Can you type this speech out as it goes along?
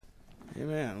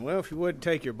Amen. Well, if you would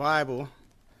take your Bible,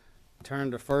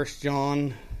 turn to 1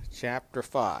 John chapter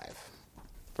 5.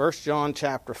 1 John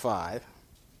chapter 5.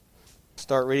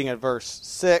 Start reading at verse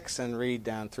 6 and read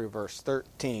down through verse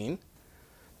 13.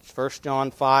 1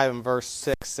 John 5 and verse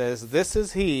 6 says, "This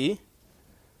is he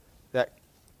that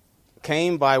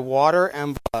came by water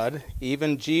and blood,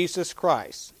 even Jesus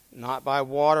Christ, not by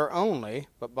water only,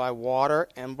 but by water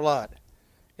and blood.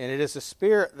 And it is the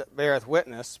Spirit that beareth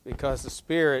witness, because the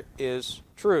Spirit is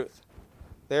truth.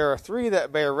 There are three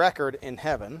that bear record in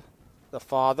heaven, the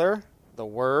Father, the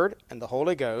Word, and the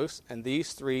Holy Ghost, and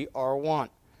these three are one.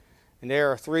 And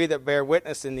there are three that bear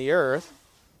witness in the earth,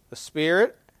 the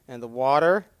Spirit, and the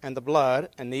water, and the blood,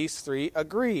 and these three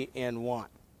agree in one.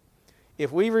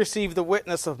 If we receive the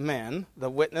witness of men,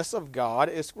 the witness of God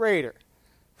is greater.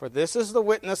 For this is the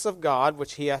witness of God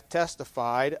which he hath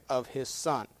testified of his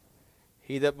Son.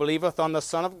 He that believeth on the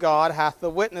Son of God hath the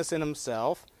witness in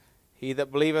himself. He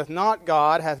that believeth not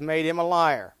God hath made him a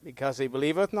liar, because he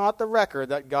believeth not the record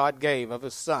that God gave of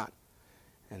his Son.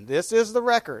 And this is the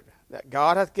record, that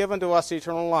God hath given to us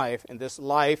eternal life, and this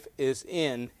life is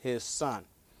in his Son.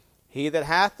 He that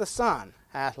hath the Son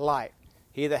hath life.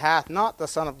 He that hath not the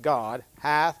Son of God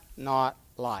hath not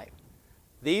life.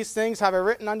 These things have I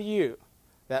written unto you,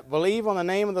 that believe on the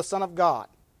name of the Son of God,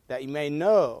 that ye may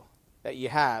know that ye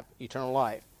have eternal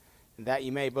life, and that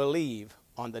ye may believe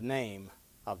on the name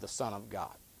of the Son of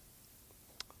God."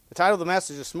 The title of the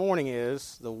message this morning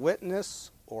is The Witness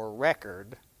or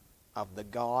Record of the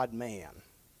God-Man.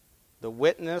 The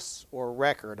witness or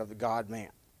record of the God-Man.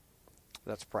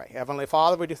 Let's pray. Heavenly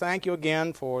Father, we do thank you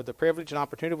again for the privilege and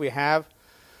opportunity we have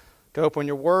to open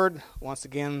your word once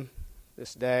again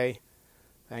this day.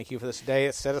 Thank you for this day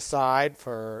it's set aside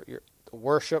for the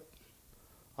worship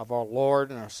of our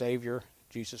Lord and our Savior,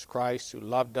 Jesus Christ, who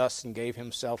loved us and gave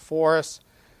himself for us.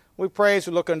 We pray as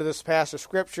we look into this passage of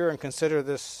Scripture and consider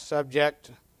this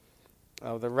subject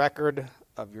of the record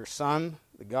of your Son,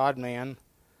 the God-Man.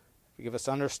 Give us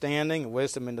understanding and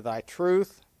wisdom into thy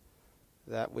truth,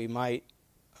 that we might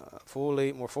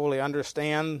more fully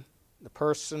understand the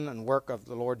person and work of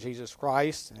the Lord Jesus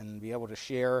Christ, and be able to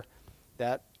share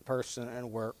that person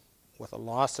and work with a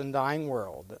lost and dying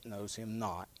world that knows him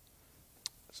not.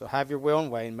 So have your will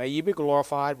and way, and may you be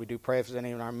glorified. We do pray if there's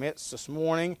any in our midst this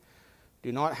morning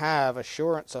do not have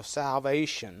assurance of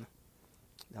salvation,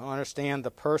 don't understand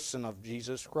the person of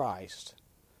Jesus Christ,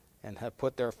 and have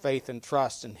put their faith and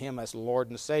trust in him as Lord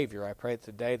and Savior. I pray that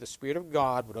today the Spirit of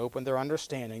God would open their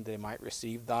understanding, they might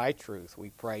receive thy truth. We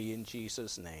pray in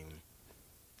Jesus' name.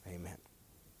 Amen.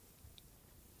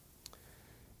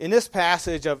 In this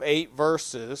passage of 8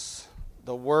 verses,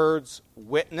 the words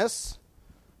witness,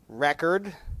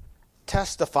 record,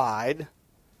 testified,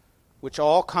 which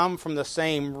all come from the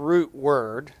same root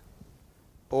word,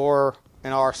 or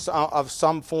and are of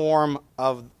some form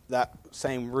of that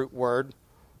same root word,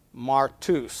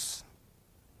 martus.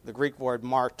 The Greek word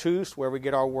martus, where we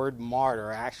get our word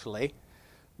martyr, actually.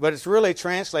 But it's really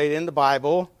translated in the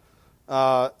Bible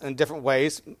in different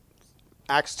ways.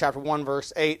 Acts chapter 1,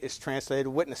 verse 8 is translated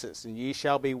witnesses. And ye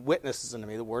shall be witnesses unto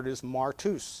me. The word is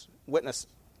martus, witness.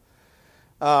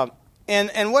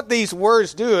 And what these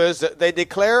words do is that they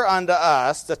declare unto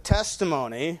us the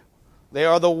testimony. They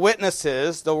are the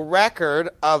witnesses, the record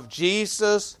of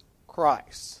Jesus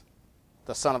Christ,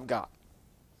 the Son of God.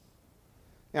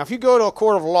 Now, if you go to a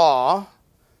court of law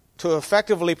to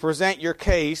effectively present your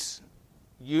case,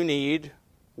 you need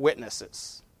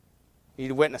witnesses. You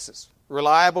need witnesses,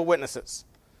 reliable witnesses.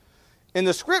 In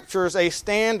the Scriptures, a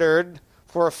standard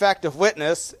for effective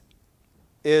witness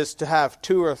is to have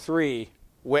 2 or 3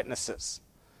 witnesses.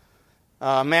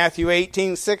 Matthew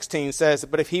 18:16 says,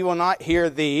 "But if he will not hear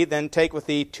thee, then take with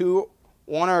thee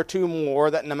 1 or 2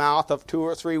 more, that in the mouth of 2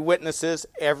 or 3 witnesses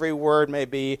every word may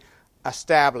be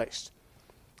established."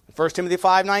 In 1 Timothy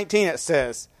 5:19 it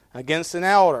says, "Against an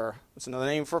elder," that's another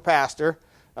name for a pastor,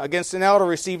 "against an elder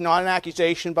receive not an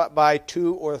accusation, but by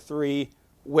 2 or 3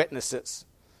 witnesses."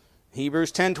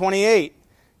 Hebrews 10:28,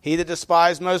 "He that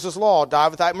despised Moses' law died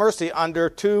without mercy under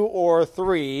 2 or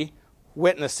 3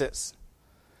 witnesses."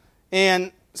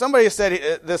 And somebody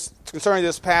said this concerning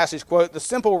this passage, quote, "The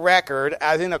simple record,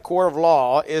 as in a court of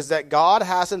law, is that God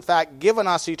has in fact given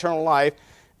us eternal life,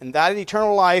 and that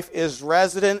eternal life is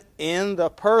resident in the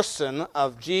person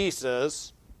of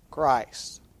Jesus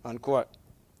Christ," unquote.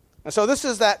 And so this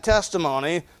is that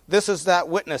testimony, this is that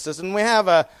witnesses, and we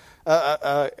have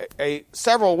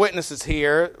several witnesses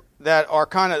here that are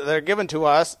given to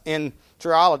us in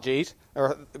trilogies,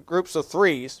 or groups of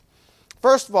 3s.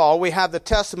 First of all, we have the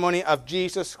testimony of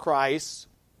Jesus Christ's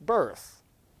birth.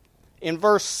 In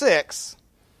verse 6,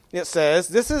 it says,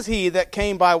 "This is he that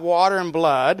came by water and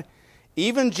blood,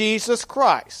 even Jesus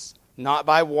Christ, not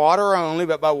by water only,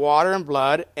 but by water and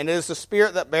blood. And it is the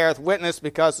Spirit that beareth witness,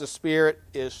 because the Spirit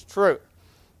is true."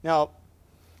 Now,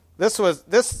 this is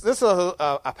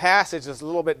a passage that's a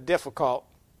little bit difficult,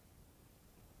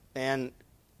 and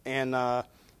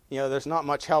there's not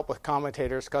much help with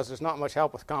commentators, because there's not much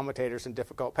help with commentators in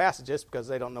difficult passages because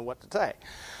they don't know what to say.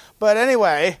 But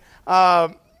anyway,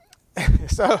 I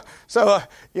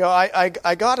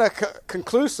got a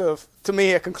conclusive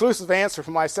answer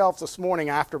for myself this morning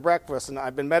after breakfast, and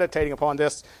I've been meditating upon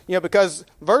this, because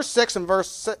verse 6 and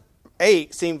verse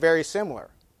 8 seem very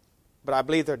similar, but I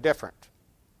believe they're different.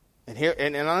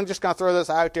 And I'm just going to throw this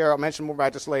out there. I'll mention more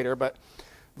about this later, but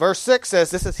verse 6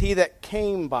 says, "This is he that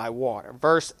came by water."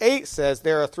 Verse 8 says,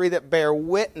 "There are three that bear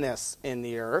witness in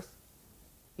the earth."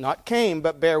 Not came,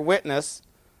 but bear witness.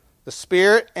 The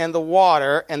Spirit and the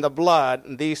water and the blood,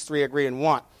 and these three agree in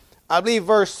one. I believe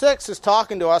verse 6 is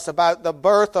talking to us about the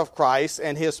birth of Christ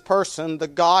and his person, the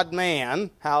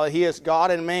God-man, how he is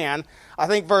God and man. I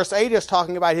think verse 8 is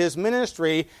talking about his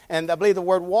ministry, and I believe the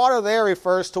word water there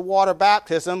refers to water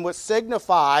baptism, which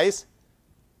signifies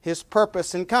his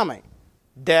purpose in coming.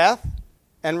 Death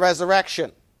and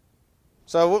resurrection.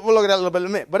 So we'll look at that a little bit in a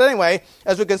minute. But anyway,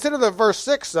 as we consider the verse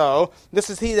 6, though, this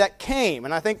is he that came.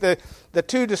 And I think the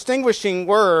two distinguishing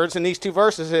words in these two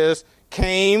verses is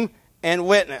came and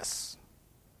witness.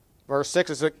 Verse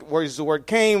 6 uses the word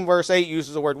came. Verse 8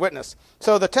 uses the word witness.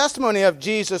 So the testimony of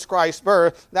Jesus Christ's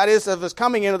birth, that is, of his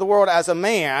coming into the world as a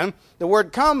man, the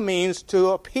word come means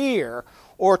to appear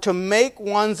or to make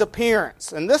one's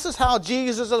appearance. And this is how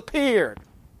Jesus appeared,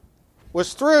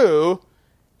 was through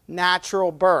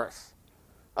natural birth.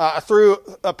 Through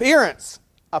appearance.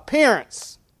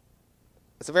 Appearance.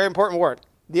 It's a very important word.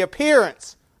 The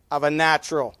appearance of a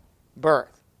natural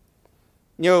birth.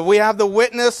 We have the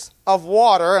witness of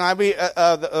water, and I believe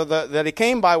that he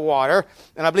came by water,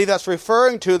 and I believe that's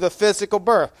referring to the physical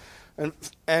birth.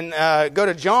 And go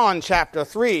to John chapter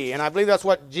 3, and I believe that's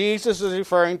what Jesus is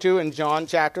referring to in John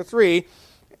chapter 3.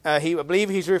 I believe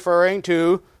he's referring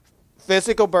to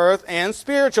physical birth and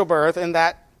spiritual birth in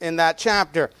that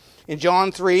chapter. In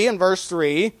John 3 and verse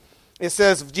 3, it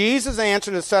says, "Jesus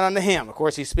answered and said unto him," of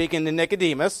course he's speaking to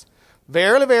Nicodemus,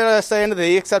 "Verily, verily, I say unto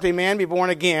thee, except a man be born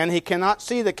again, he cannot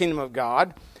see the kingdom of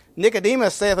God.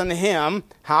 Nicodemus saith unto him,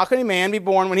 How can a man be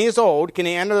born when he is old? Can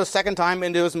he enter the second time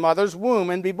into his mother's womb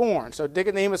and be born?" So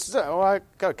Nicodemus says,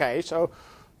 okay, so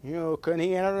can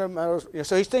he enter the mother's...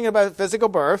 So he's thinking about physical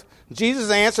birth. Jesus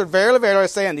answered, "Verily, verily, I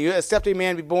say unto you, except a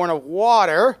man be born of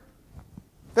water,"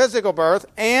 physical birth,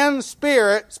 "and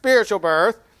spiritual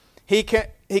birth, he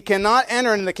cannot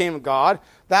enter into the kingdom of God.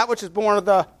 That which is born of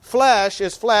the flesh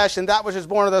is flesh, and that which is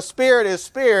born of the Spirit is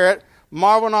spirit.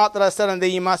 Marvel not that I said unto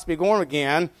thee, you must be born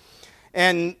again.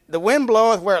 And the wind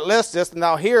bloweth where it listeth, and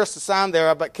thou hearest the sound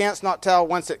thereof, but canst not tell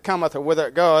whence it cometh or whither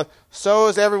it goeth. So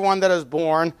is everyone that is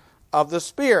born of the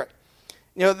Spirit."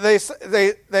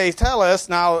 They tell us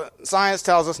now, science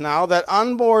tells us now, that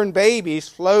unborn babies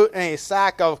float in a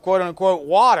sack of quote-unquote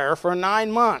water for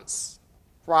 9 months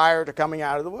prior to coming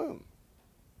out of the womb.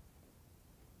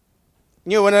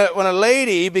 When a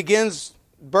lady begins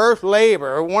birth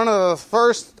labor, one of the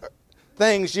first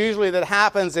things usually that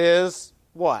happens is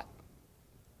what?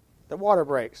 The water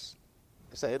breaks.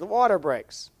 They say the water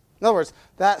breaks. In other words,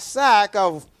 that sack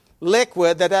of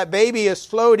liquid that baby is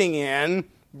floating in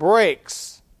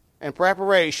breaks in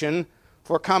preparation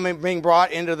for being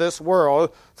brought into this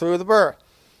world through the birth.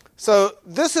 So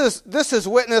this is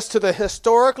witness to the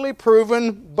historically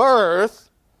proven birth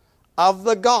of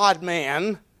the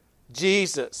God-man,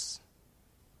 Jesus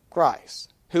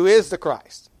Christ, who is the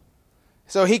Christ.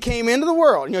 So he came into the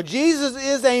world. Jesus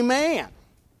is a man.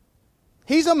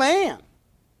 He's a man.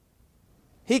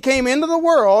 He came into the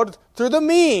world through the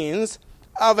means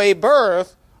of a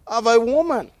birth of a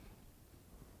woman.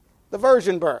 The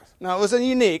virgin birth. Now, it was a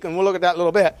unique, and we'll look at that in a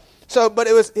little bit. But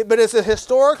it's a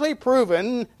historically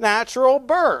proven natural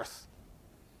birth.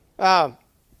 And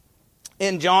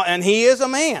he is a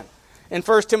man. In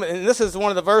 1 Timothy, and this is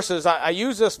one of the verses, I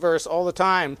use this verse all the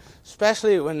time,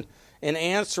 especially when in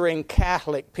answering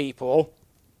Catholic people.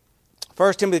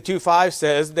 1 Timothy 2:5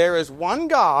 says, "There is one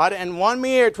God and one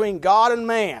mediator between God and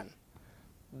man,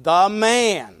 the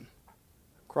man,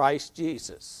 Christ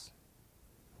Jesus."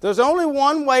 There's only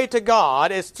one way to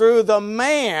God. It's through the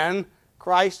man,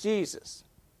 Christ Jesus.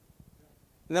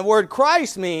 And the word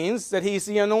Christ means that he's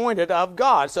the anointed of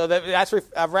God. So that's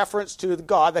a reference to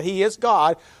God, that he is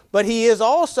God. But he is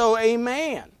also a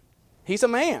man. He's a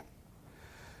man.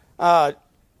 And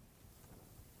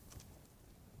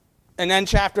then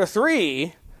chapter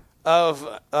 3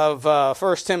 of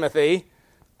 1 Timothy,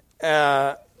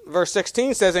 verse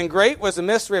 16 says, "And great was the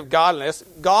mystery of godliness.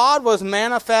 God was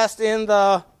manifest in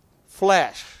the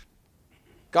flesh."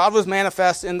 God was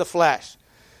manifest in the flesh.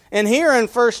 And here in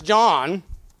 1 John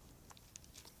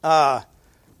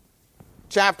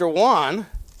chapter 1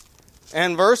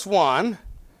 and verse 1,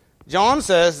 John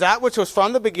says, "That which was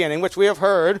from the beginning, which we have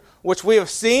heard, which we have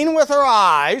seen with our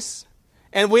eyes,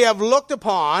 and we have looked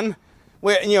upon."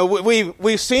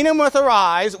 We've seen him with our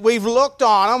eyes. We've looked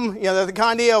on him. The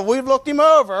kind of deal, we've looked him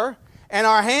over, and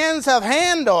our hands have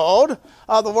handled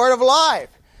the word of life.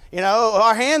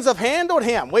 Our hands have handled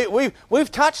him.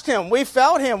 We've touched him. We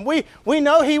felt him. We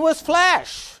know he was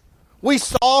flesh. We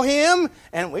saw him,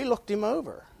 and we looked him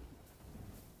over.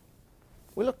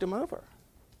 We looked him over.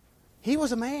 He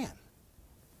was a man.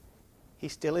 He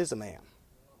still is a man.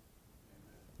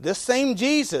 This same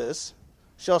Jesus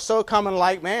shall so come in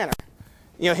like manner.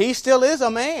 He still is a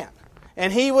man.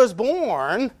 And he was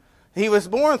born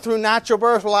through natural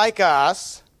birth like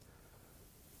us,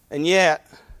 and yet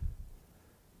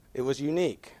it was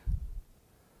unique.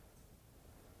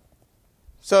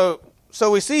 So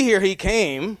we see here he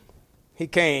came.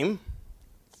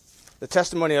 The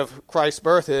testimony of Christ's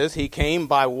birth is he came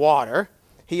by water.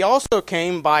 He also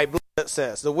came by blood, it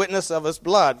says, the witness of his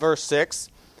blood, verse 6.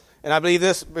 And I believe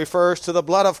this refers to the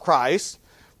blood of Christ,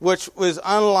 which was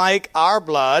unlike our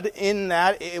blood in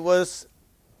that it was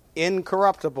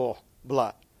incorruptible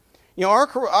blood.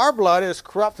 Our blood is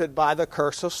corrupted by the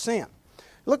curse of sin.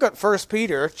 Look at 1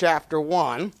 Peter chapter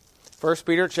 1. 1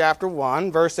 Peter chapter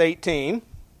 1, verse 18.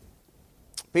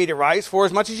 Peter writes, "For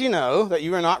as much as you know that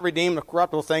you are not redeemed with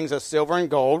corruptible things as silver and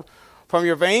gold, from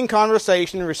your vain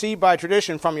conversation received by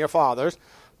tradition from your fathers,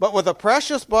 but with the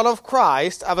precious blood of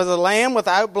Christ, as a lamb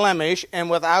without blemish and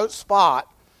without spot,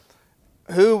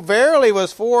 who verily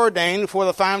was foreordained for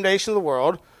the foundation of the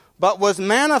world, but was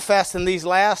manifest in these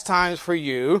last times for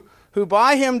you, who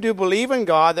by him do believe in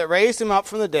God, that raised him up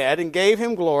from the dead, and gave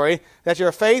him glory, that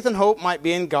your faith and hope might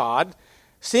be in God,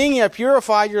 seeing ye have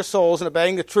purified your souls in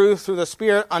obeying the truth through the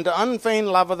Spirit unto unfeigned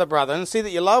love of the brethren. See that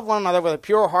you love one another with a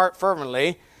pure heart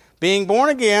fervently, being born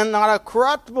again, not of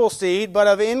corruptible seed, but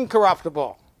of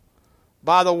incorruptible,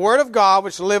 by the word of God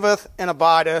which liveth and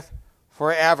abideth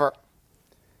forever."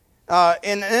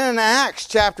 In Acts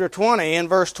chapter 20 and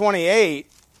verse 28,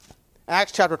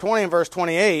 Acts chapter 20 and verse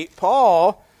 28,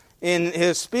 Paul, in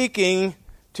his speaking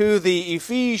to the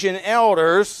Ephesian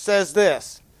elders, says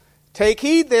this, "Take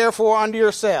heed therefore unto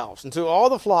yourselves, and to all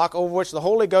the flock over which the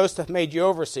Holy Ghost hath made you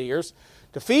overseers,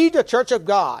 to feed the church of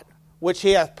God, which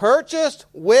he hath purchased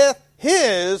with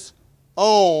his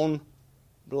own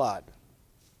blood."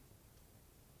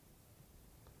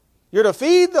 You're to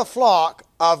feed the flock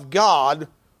of God,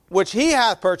 which he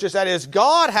hath purchased, that is,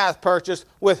 God hath purchased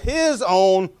with his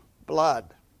own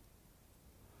blood.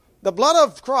 The blood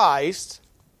of Christ,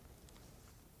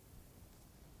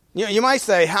 you might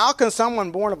say, how can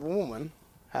someone born of a woman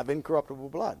have incorruptible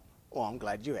blood? Well, I'm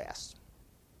glad you asked.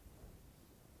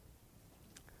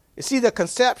 You see, the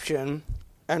conception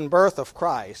and birth of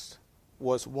Christ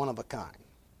was one of a kind.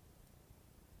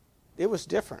 It was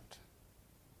different.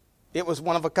 It was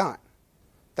one of a kind.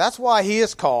 That's why he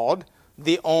is called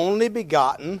the only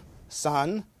begotten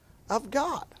Son of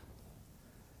God.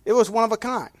 It was one of a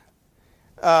kind.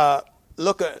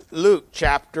 Look at Luke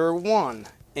chapter 1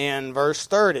 and verse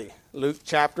 30. Luke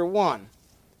chapter 1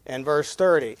 and verse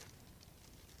 30.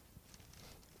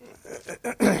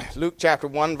 Luke chapter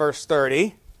 1 verse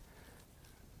 30.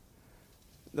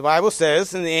 The Bible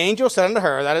says, "And the angel said unto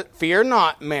her, that fear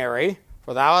not, Mary,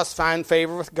 for thou hast found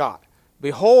favor with God.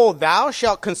 Behold, thou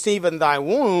shalt conceive in thy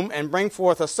womb, and bring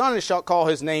forth a son, and shalt call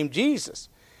his name Jesus.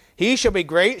 He shall be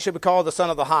great, shall be called the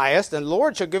Son of the Highest, and the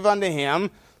Lord shall give unto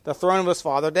him the throne of his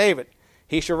father David.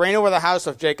 He shall reign over the house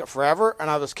of Jacob forever,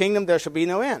 and of his kingdom there shall be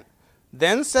no end.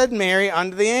 Then said Mary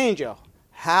unto the angel,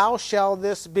 How shall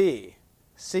this be,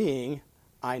 seeing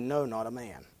I know not a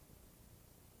man?"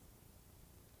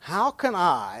 How can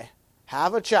I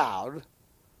have a child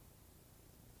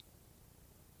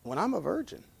when I'm a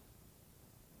virgin?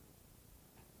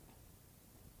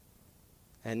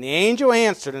 And the angel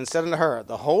answered and said unto her,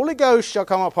 The Holy Ghost shall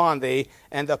come upon thee,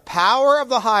 and the power of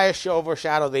the highest shall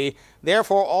overshadow thee.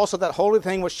 Therefore also that holy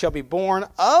thing which shall be born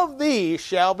of thee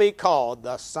shall be called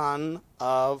the Son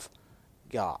of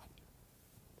God.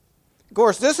 Of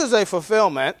course, this is a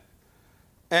fulfillment,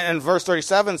 and verse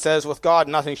 37 says, With God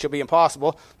nothing shall be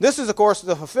impossible. This is, of course,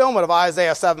 the fulfillment of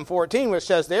Isaiah 7:14, which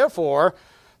says, Therefore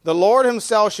the Lord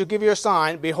himself shall give you a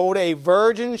sign. Behold, a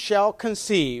virgin shall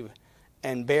conceive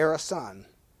and bear a son,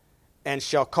 and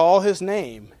shall call his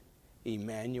name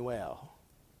Emmanuel,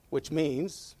 which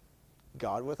means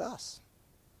God with us.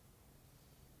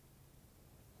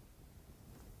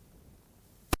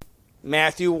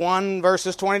 Matthew 1,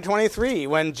 verses 20-23,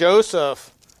 when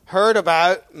Joseph heard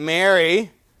about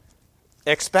Mary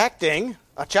expecting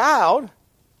a child,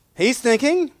 he's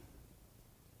thinking,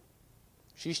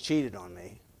 she's cheated on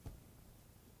me.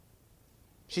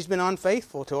 She's been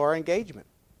unfaithful to our engagement.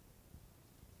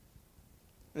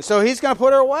 And so he's going to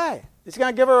put her away. He's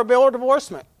going to give her a bill of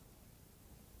divorcement.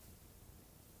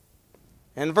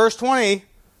 And verse 20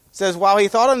 says, while he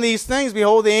thought on these things,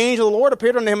 behold, the angel of the Lord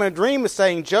appeared unto him in a dream,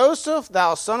 saying, Joseph,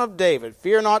 thou son of David,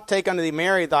 fear not to take unto thee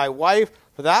Mary thy wife,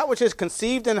 for that which is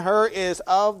conceived in her is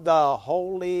of the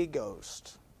Holy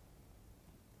Ghost.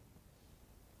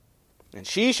 And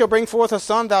she shall bring forth a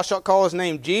son, thou shalt call his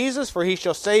name Jesus, for he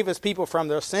shall save his people from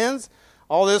their sins.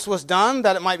 All this was done,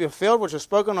 that it might be fulfilled, which was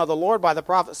spoken of the Lord by the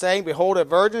prophet, saying, behold, a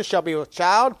virgin shall be with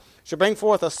child, shall bring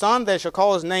forth a son, they shall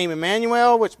call his name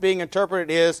Emmanuel, which being interpreted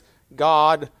is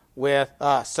God with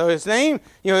us. So his name,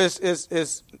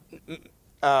 his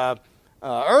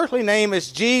earthly name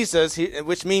is Jesus,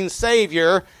 which means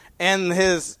Savior, and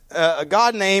his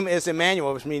God name is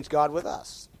Emmanuel, which means God with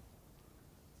us.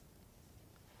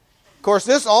 Of course,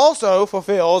 this also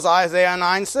fulfills Isaiah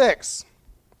 9:6.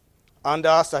 Unto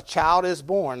us a child is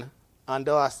born,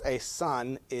 unto us a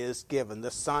son is given.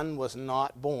 The son was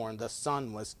not born, the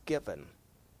son was given.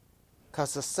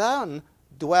 Because the son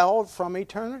dwelled from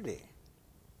eternity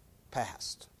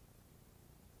past.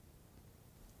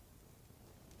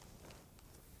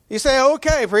 You say,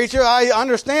 okay, preacher, I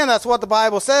understand that's what the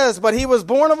Bible says, but he was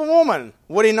born of a woman.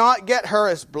 Would he not get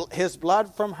his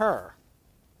blood from her?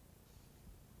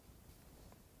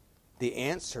 The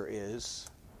answer is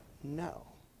no.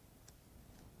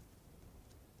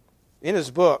 In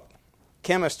his book,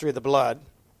 Chemistry of the Blood,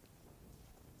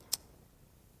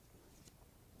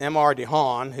 M.R.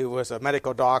 DeHaan, who was a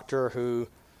medical doctor who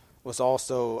was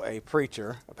also a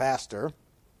preacher, a pastor,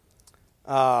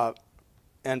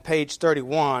 and page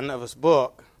 31 of his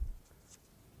book,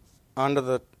 under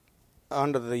the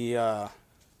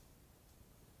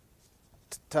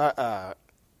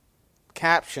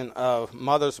caption of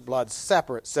Mother's Blood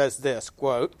Separate, says this,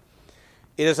 quote,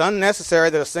 it is unnecessary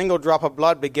that a single drop of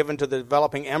blood be given to the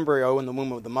developing embryo in the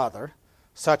womb of the mother.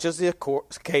 Such is the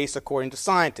case according to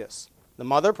scientists. The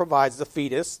mother provides the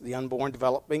fetus, the unborn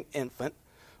developing infant,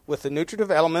 with the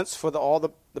nutritive elements for all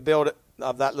the build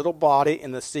of that little body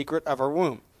in the secret of her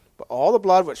womb. But all the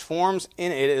blood which forms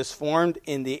in it is formed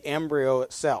in the embryo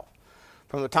itself.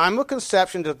 From the time of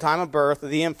conception to the time of birth of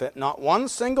the infant, not one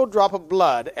single drop of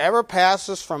blood ever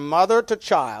passes from mother to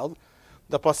child.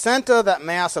 The placenta, that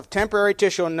mass of temporary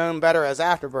tissue known better as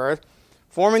afterbirth,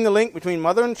 forming the link between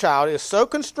mother and child, is so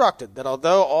constructed that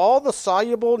although all the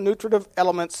soluble nutritive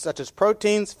elements such as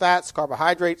proteins, fats,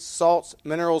 carbohydrates, salts,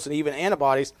 minerals, and even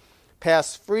antibodies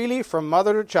pass freely from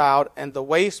mother to child, and the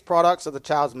waste products of the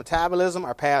child's metabolism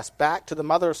are passed back to the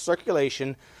mother's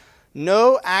circulation,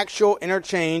 no actual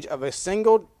interchange of a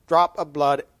single drop of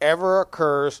blood ever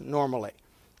occurs normally.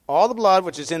 All the blood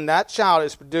which is in that child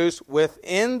is produced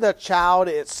within the child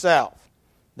itself.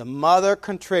 The mother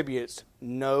contributes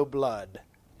no blood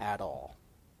at all,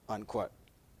 unquote.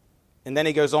 And then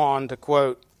he goes on to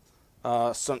quote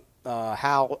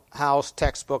Howe's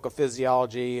textbook of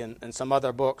physiology and some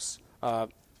other books,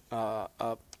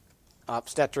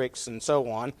 obstetrics and so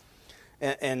on.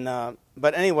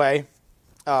 But anyway,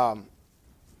 and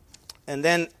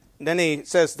then he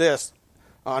says this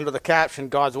under the caption,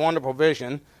 God's wonderful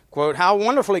vision. Quote, how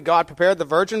wonderfully God prepared the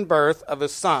virgin birth of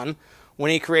his son.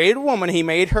 When he created woman, he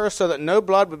made her so that no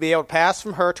blood would be able to pass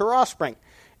from her to her offspring,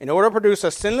 in order to produce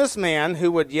a sinless man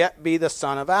who would yet be the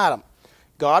son of Adam.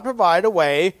 God provided a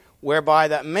way whereby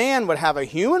that man would have a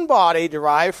human body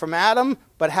derived from Adam,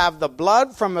 but have the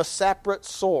blood from a separate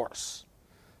source.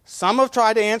 Some have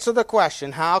tried to answer the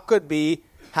question, how could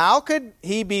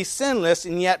he be sinless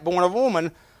and yet born of a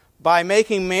woman, by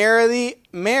making Mary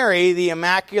the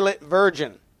Immaculate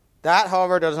Virgin. That,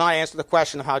 however, does not answer the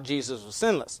question of how Jesus was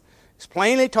sinless. It's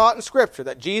plainly taught in Scripture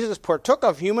that Jesus partook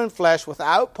of human flesh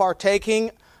without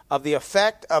partaking of the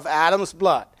effect of Adam's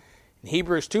blood. In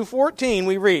Hebrews 2:14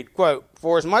 we read, quote,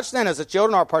 for as much then as the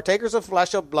children are partakers of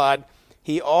flesh and blood,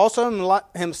 he also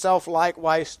himself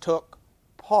likewise took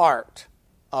part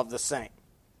of the same.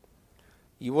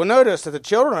 You will notice that the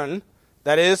children,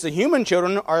 that is, the human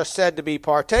children, are said to be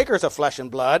partakers of flesh and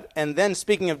blood. And then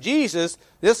speaking of Jesus,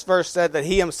 this verse said that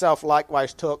he himself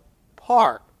likewise took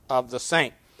part of the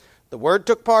same. The word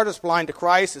took part as applied to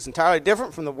Christ is entirely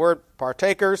different from the word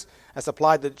partakers as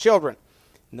applied to the children.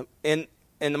 In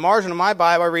the margin of my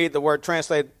Bible, I read the word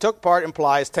translated took part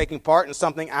implies taking part in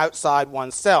something outside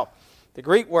oneself. The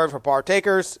Greek word for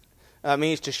partakers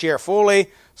means to share fully,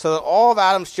 so that all of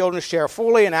Adam's children share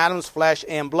fully in Adam's flesh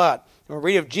and blood. When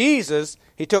we read of Jesus,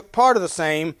 he took part of the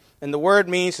same, and the word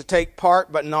means to take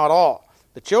part but not all.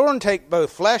 The children take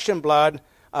both flesh and blood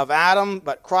of Adam,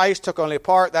 but Christ took only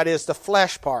part, that is, the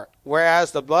flesh part,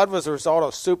 whereas the blood was the result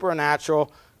of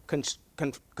supernatural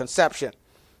conception.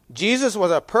 Jesus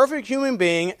was a perfect human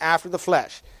being after the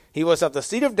flesh. He was of the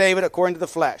seed of David according to the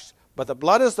flesh. But the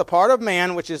blood is the part of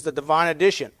man which is the divine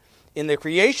addition. In the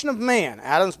creation of man,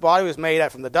 Adam's body was made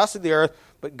from the dust of the earth,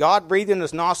 but God breathed in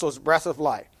his nostrils breath of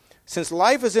life. Since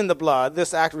life is in the blood,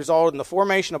 this act resulted in the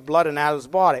formation of blood in Adam's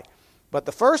body. But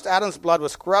the first Adam's blood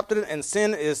was corrupted, and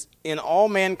sin is in all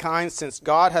mankind, since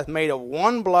God hath made of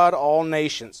one blood all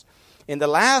nations. In the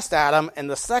last Adam and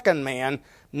the second man,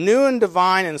 new and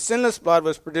divine and sinless blood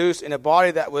was produced in a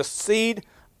body that was seed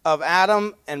of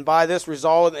Adam, and by this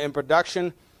resulted in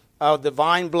production of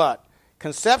divine blood.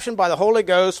 Conception by the Holy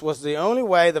Ghost was the only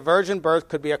way the virgin birth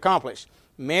could be accomplished.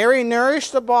 Mary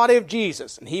nourished the body of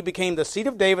Jesus, and he became the seed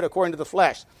of David according to the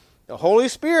flesh. The Holy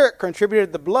Spirit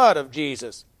contributed the blood of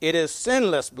Jesus. It is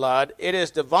sinless blood. It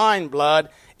is divine blood.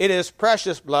 It is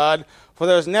precious blood. For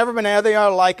there has never been anything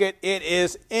like it. It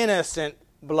is innocent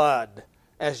blood.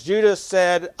 As Judas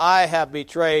said, I have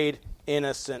betrayed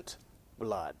innocent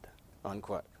blood.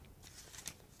 Unquote.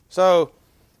 So,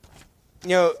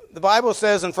 the Bible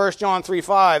says in 1 John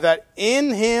 3:5 that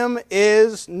in him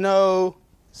is no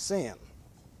sin.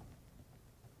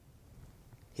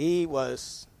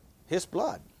 His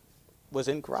blood was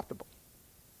incorruptible.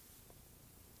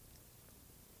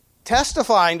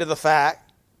 Testifying to the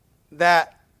fact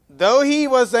that though he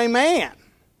was a man,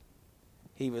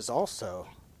 he was also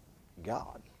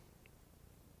God.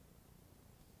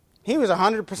 He was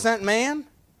 100% man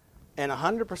and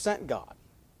 100% God.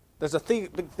 There's a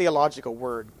big theological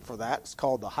word for that. It's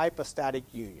called the hypostatic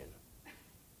union.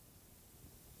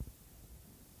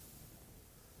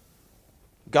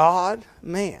 God,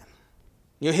 man.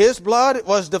 His blood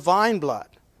was divine blood.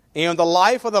 The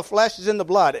life of the flesh is in the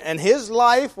blood. And his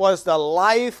life was the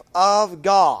life of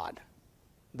God.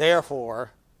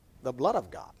 Therefore, the blood of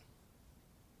God.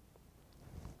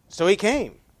 So he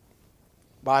came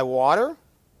by water,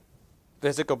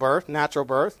 physical birth, natural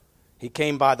birth. He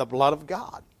came by the blood of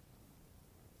God.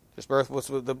 His birth was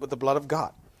with the blood of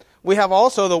God. We have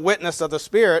also the witness of the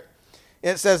Spirit.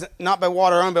 It says, not by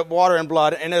water only, but water and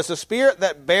blood. And it is the Spirit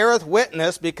that beareth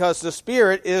witness, because the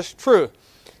Spirit is true.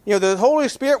 The Holy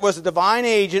Spirit was a divine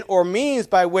agent or means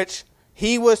by which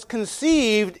he was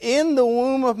conceived in the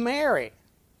womb of Mary.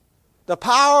 The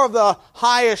power of the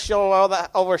highest shall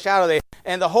overshadow thee.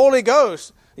 And the Holy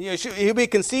Ghost, he'll be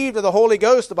conceived of the Holy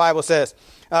Ghost, the Bible says.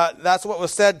 That's what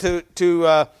was said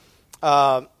to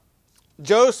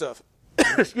Joseph.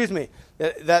 Excuse me.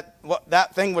 That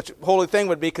holy thing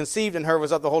would be conceived in her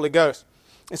was of the Holy Ghost.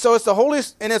 And so it's the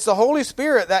Holy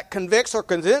Spirit that convicts or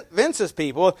convinces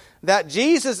people that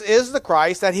Jesus is the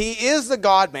Christ, that he is the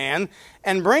God-man,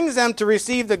 and brings them to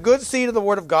receive the good seed of the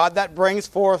Word of God that brings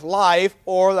forth life,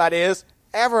 or that is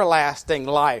everlasting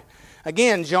life.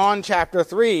 Again, John chapter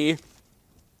 3,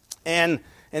 and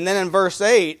then in verse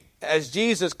 8, as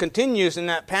Jesus continues in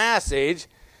that passage,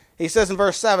 he says in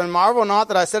verse 7, marvel not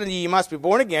that I said unto you, you must be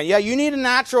born again. Yeah, you need a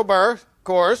natural birth, of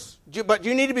course, but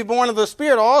you need to be born of the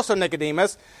Spirit also,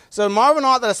 Nicodemus. So marvel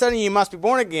not that I said unto you, you must be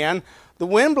born again. The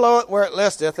wind bloweth where it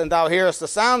listeth, and thou hearest the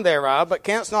sound thereof, but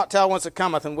canst not tell whence it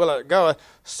cometh and whither it goeth.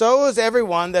 So is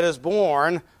everyone that is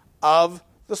born of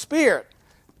the Spirit.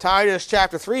 Titus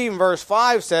chapter 3 and verse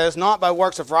 5 says, not by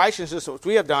works of righteousness which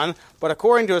we have done, but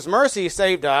according to his mercy he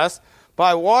saved us,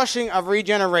 by washing of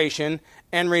regeneration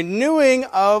and renewing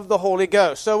of the Holy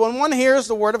Ghost. So when one hears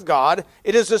the Word of God,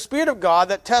 it is the Spirit of God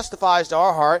that testifies to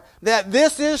our heart that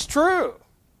this is true.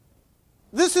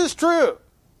 This is true.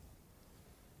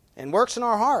 And works in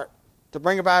our heart to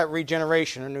bring about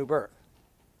regeneration or new birth.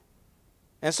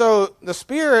 And so the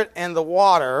Spirit and the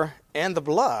water and the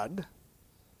blood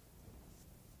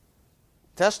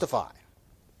testify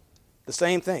the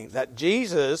same thing, that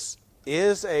Jesus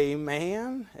is a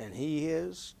man and he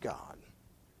is God.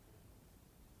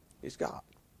 He's God.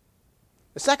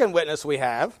 The second witness we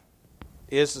have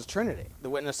is the Trinity, the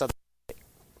witness of the Trinity.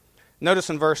 Notice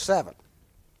in verse 7.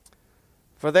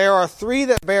 For there are three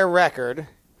that bear record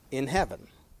in heaven,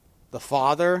 the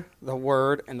Father, the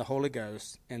Word, and the Holy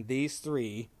Ghost, and these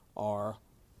three are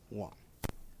one.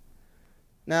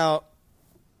 Now,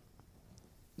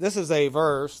 this is a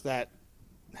verse that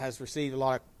has received a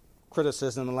lot of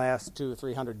criticism in the last 200 or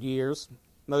 300 years.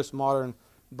 Most modern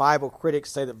Bible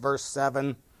critics say that verse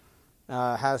 7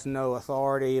 has no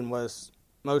authority and was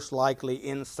most likely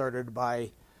inserted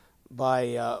by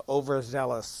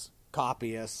overzealous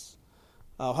copyists.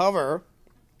 However,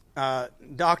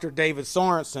 Dr. David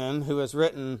Sorensen, who has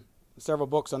written several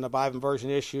books on the Bible version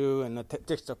issue and the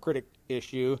textual critic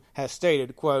issue, has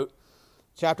stated, quote,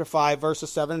 chapter 5,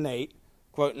 verses 7 and 8,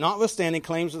 quote, notwithstanding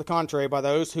claims to the contrary by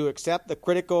those who accept the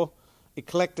critical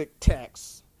eclectic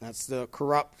texts, that's the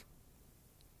corrupt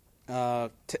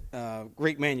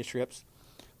Greek manuscripts,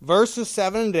 verses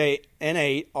 7 and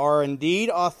 8 are indeed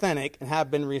authentic and have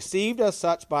been received as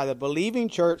such by the believing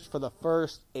church for the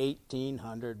first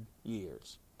 1,800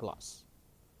 years plus.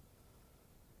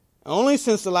 Only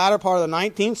since the latter part of the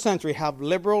 19th century have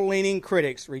liberal-leaning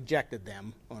critics rejected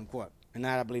them, unquote. And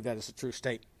that, I believe that is a true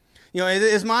statement. It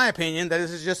is my opinion that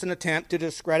this is just an attempt to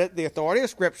discredit the authority of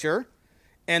Scripture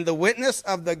and the witness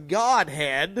of the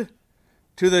Godhead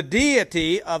to the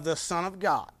deity of the Son of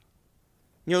God.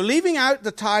 Leaving out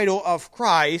the title of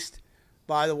Christ,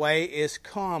 by the way, is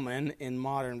common in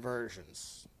modern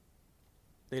versions.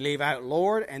 They leave out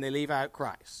Lord and they leave out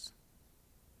Christ.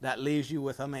 That leaves you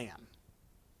with a man.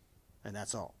 And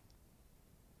that's all.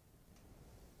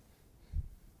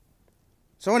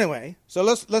 So anyway,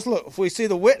 let's look. If we see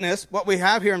the witness, what we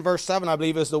have here in verse 7, I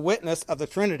believe, is the witness of the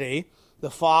Trinity,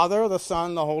 the Father, the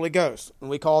Son, the Holy Ghost.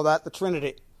 And we call that the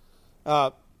Trinity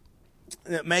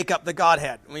that make up the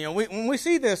Godhead. When we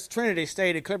see this Trinity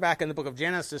stated clear back in the book of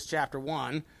Genesis chapter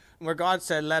 1, where God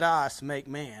said, let us make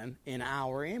man in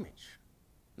our image.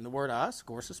 And the word us, of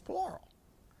course, is plural.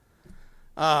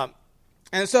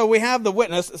 And so we have the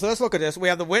witness. So let's look at this. We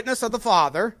have the witness of the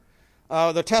Father,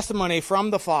 the testimony from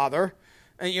the Father.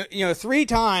 And, 3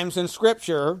 times in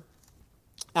Scripture,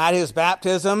 at his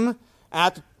baptism,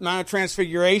 at the Mount of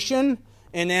Transfiguration,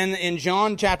 and then in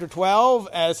John chapter 12,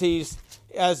 as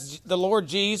the Lord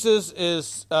Jesus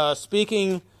is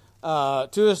speaking to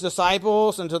his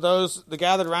disciples and to those that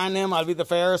gathered around him. I believe the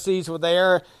Pharisees were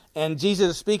there, and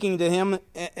Jesus is speaking to him,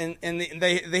 and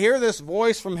they hear this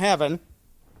voice from heaven.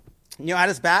 At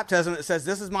his baptism, it says,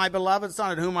 "This is my beloved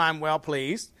Son, in whom I am well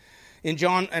pleased." In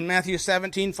Matthew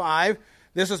 17:5,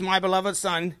 "This is my beloved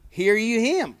Son, hear ye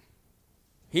him."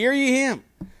 Hear ye him.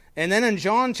 And then in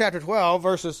John chapter 12,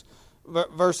 verses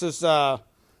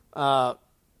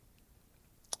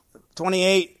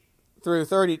 28 through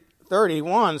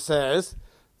 31 says,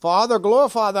 "Father,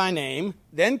 glorify thy name."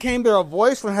 Then came there a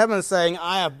voice from heaven saying,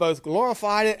 "I have both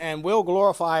glorified it and will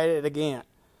glorify it again."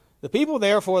 The people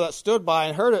therefore that stood by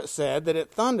and heard it said that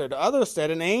it thundered. Others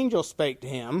said, an angel spake to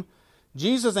him.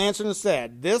 Jesus answered and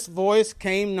said, "This voice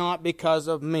came not because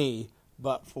of me,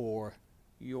 but for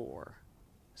your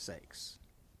sakes.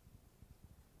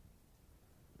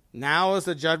 Now is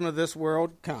the judgment of this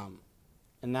world come,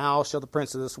 and now shall the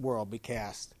prince of this world be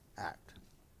cast out."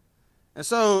 And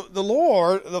so the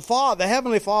Lord, the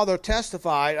Heavenly Father,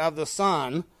 testified of the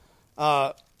Son,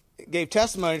 gave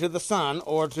testimony to the Son,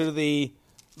 or to the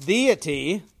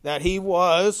deity, that he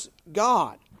was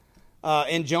God.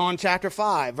 In John chapter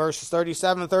 5, verses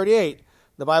 37 and 38,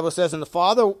 the Bible says, "And the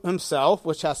Father himself,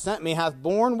 which hath sent me, hath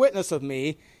borne witness of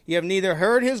me. Ye have neither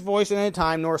heard his voice at any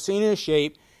time, nor seen his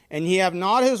shape, and ye have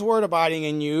not his word abiding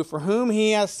in you. For whom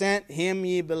he hath sent, him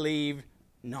ye believe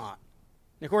not."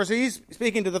 And of course, he's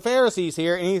speaking to the Pharisees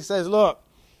here, and he says, look,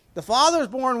 the Father's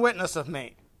borne witness of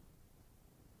me.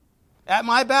 At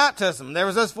my baptism, there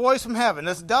was this voice from heaven.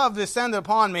 This dove descended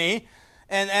upon me,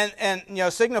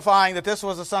 and signifying that this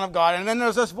was the Son of God. And then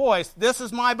there's this voice, "This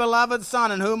is my beloved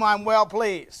Son, in whom I'm well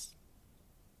pleased."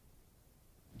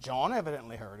 John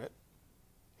evidently heard it.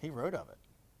 He wrote of it.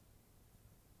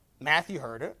 Matthew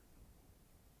heard it.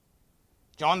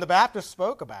 John the Baptist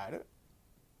spoke about it.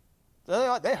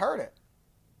 They heard it.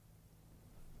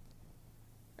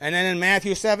 And then in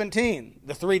Matthew 17,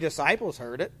 the 3 disciples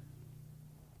heard it.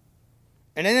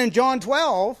 And then in John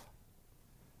 12,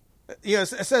 it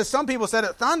says some people said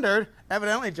it thundered.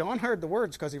 Evidently, John heard the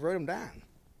words because he wrote them down.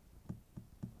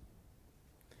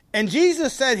 And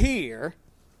Jesus said here,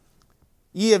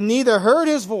 "Ye have neither heard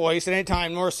his voice at any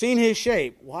time, nor seen his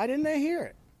shape." Why didn't they hear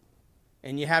it?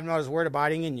 "And ye have not his word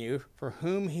abiding in you. For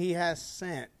whom he has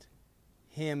sent,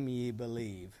 him ye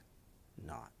believe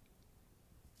not."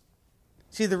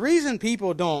 See, the reason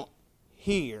people don't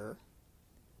hear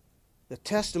the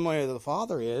testimony of the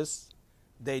Father is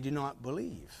they do not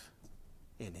believe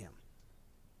in him.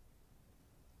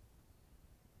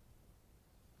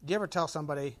 Do you ever tell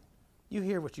somebody, you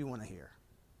hear what you want to hear?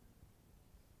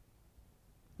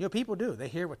 People do. They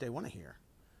hear what they want to hear.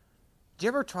 Do you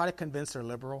ever try to convince a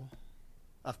liberal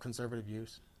of conservative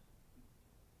views?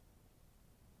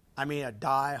 I mean, a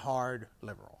die-hard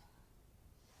liberal.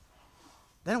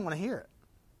 They don't want to hear it.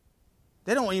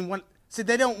 They don't even want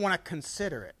to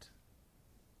consider it.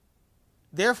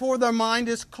 Therefore their mind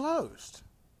is closed,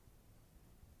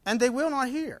 and they will not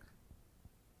hear.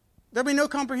 There'll be no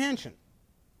comprehension,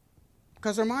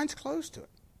 because their mind's closed to it.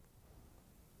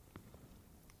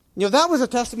 That was a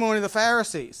testimony of the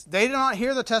Pharisees. They did not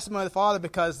hear the testimony of the Father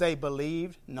because they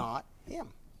believed not him.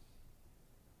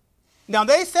 Now,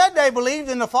 they said they believed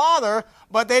in the Father,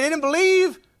 but they didn't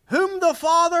believe whom the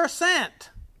Father sent.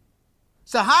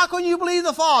 So how can you believe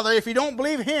the Father if you don't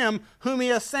believe him whom he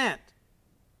has sent?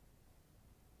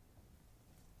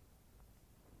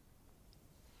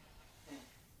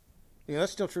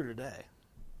 That's still true today.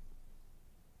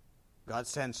 God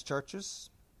sends churches,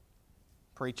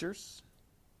 preachers,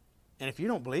 and if you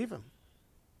don't believe him,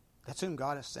 that's whom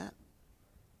God has sent.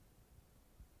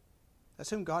 That's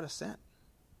whom God has sent.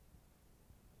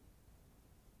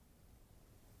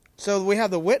 So we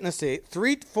have the witness,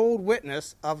 threefold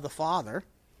witness of the Father.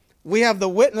 We have the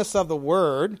witness of the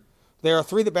Word. There are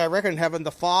three that bear record in heaven: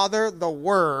 the Father, the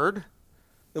Word,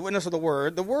 the witness of the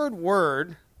Word. The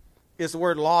word is the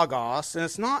word logos, and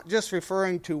it's not just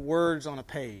referring to words on a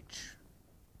page.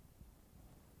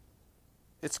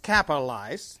 It's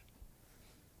capitalized.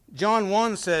 John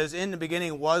 1 says, in the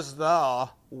beginning was the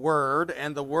Word,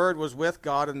 and the Word was with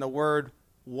God, and the Word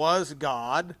was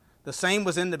God. The same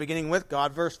was in the beginning with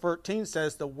God. Verse 13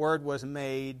 says the Word was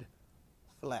made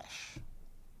flesh.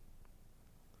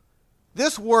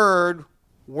 This word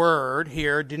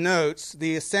here denotes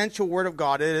the essential Word of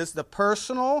God. It is the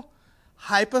personal,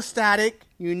 hypostatic,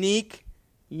 unique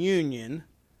union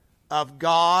of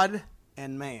God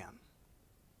and man.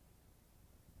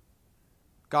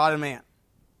 God and man.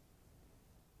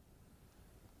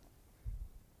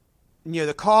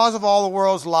 The cause of all the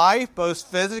world's life, both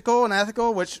physical and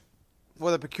ethical, which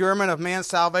for the procurement of man's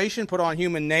salvation put on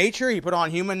human nature. He put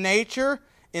on human nature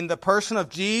in the person of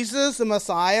Jesus, the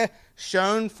Messiah,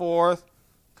 shown forth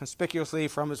conspicuously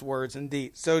from his words and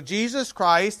deeds. So Jesus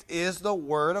Christ is the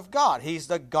Word of God. He's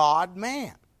the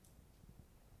God-man.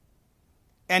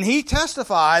 And he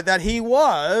testified that he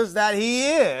is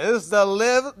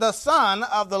the Son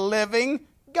of the living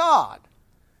God.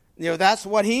 That's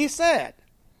what he said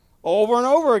over and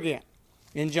over again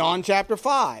in John chapter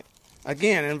 5.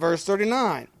 Again, in verse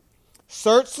 39.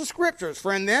 Search the Scriptures,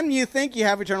 for in them you think you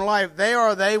have eternal life. They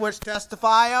are they which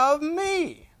testify of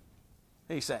me,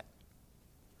 he said.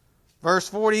 Verse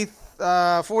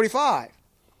 45.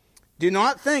 Do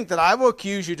not think that I will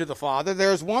accuse you to the Father.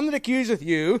 There is one that accuseth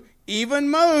you, even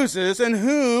Moses, in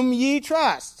whom ye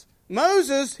trust.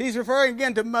 Moses, he's referring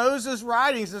again to Moses'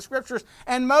 writings, the Scriptures,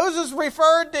 and Moses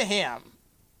referred to him,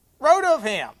 wrote of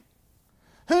him,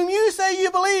 whom you say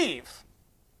you believe.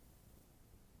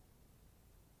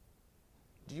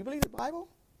 Do you believe the Bible?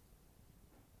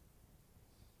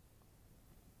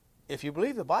 If you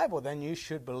believe the Bible, then you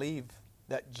should believe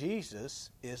that Jesus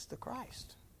is the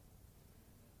Christ.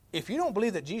 If you don't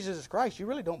believe that Jesus is Christ, you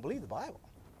really don't believe the Bible.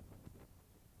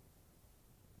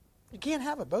 You can't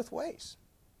have it both ways.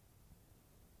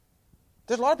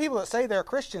 There's a lot of people that say they're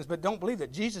Christians but don't believe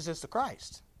that Jesus is the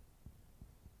Christ.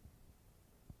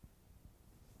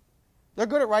 They're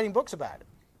good at writing books about it.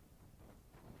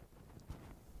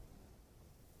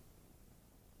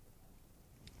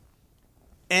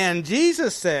 And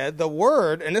Jesus said, the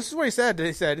Word, and this is what he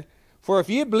said, for if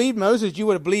you had believed Moses, you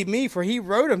would have believed me, for he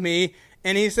wrote of me.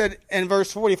 And he said in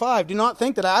verse 45, do not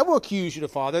think that I will accuse you to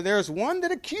Father. There is one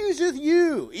that accuseth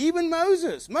you, even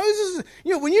Moses. Moses,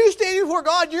 when you stand before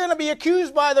God, you're going to be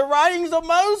accused by the writings of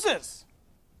Moses.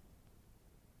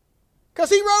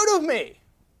 Because he wrote of me.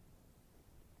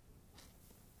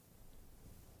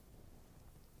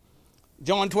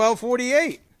 John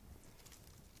 12:48.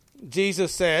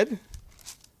 Jesus said,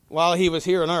 while he was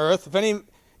here on earth,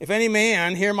 if any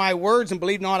man hear my words and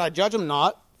believe not, I judge him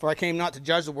not. For I came not to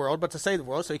judge the world, but to save the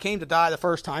world. So he came to die the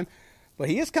first time. But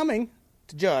he is coming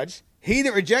to judge. He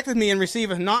that rejecteth me and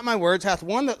receiveth not my words hath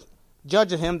one that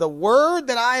judgeth him. The word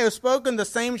that I have spoken, the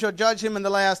same shall judge him in the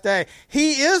last day.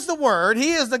 He is the Word.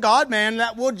 He is the God-man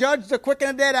that will judge the quick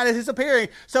and the dead at his appearing.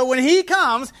 So when he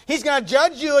comes, he's going to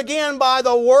judge you again by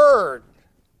the Word.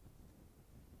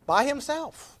 By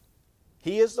himself.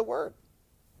 He is the Word.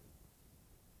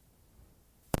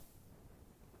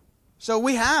 So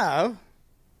we have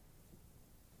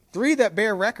three that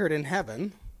bear record in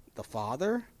heaven: the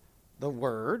Father, the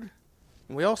Word,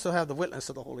 and we also have the witness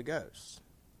of the Holy Ghost.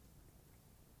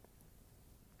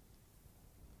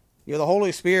 The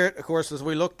Holy Spirit, of course, as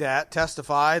we looked at,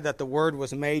 testified that the Word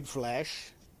was made flesh.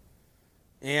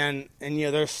 And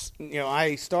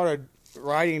I started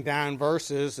writing down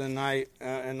verses, and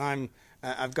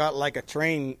I've got like a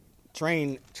train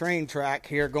track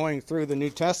here going through the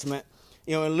New Testament.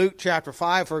 In Luke chapter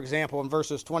 5, for example, in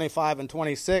verses 25 and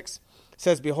 26, it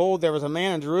says, "Behold, there was a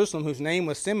man in Jerusalem whose name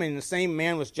was Simeon, and the same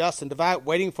man was just and devout,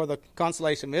 waiting for the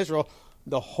consolation of Israel.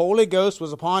 The Holy Ghost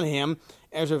was upon him,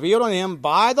 and was revealed on him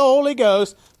by the Holy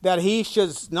Ghost that he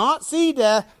should not see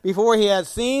death before he had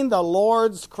seen the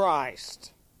Lord's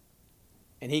Christ.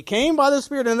 And he came by the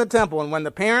Spirit in the temple, and when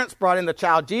the parents brought in the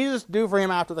child Jesus to do for him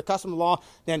after the custom of the law,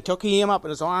 then took he him up in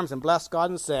his arms and blessed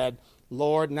God and said,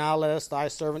 Lord, now lettest thy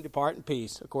servant depart in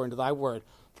peace, according to thy word.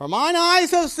 For mine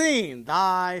eyes have seen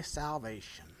thy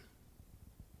salvation."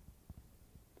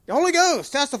 The Holy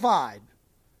Ghost testified,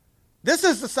 this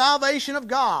is the salvation of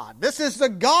God. This is the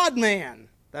God-man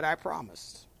that I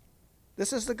promised.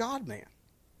 This is the God-man.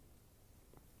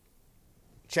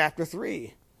 Chapter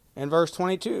 3 and verse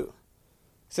 22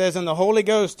 says, "And the Holy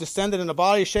Ghost descended in a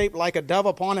body shaped like a dove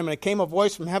upon him, and it came a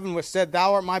voice from heaven which said,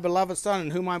 Thou art my beloved Son,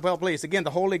 in whom I am well pleased." Again,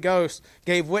 the Holy Ghost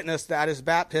gave witness at his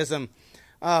baptism.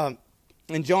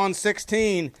 In John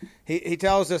 16, he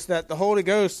tells us that the Holy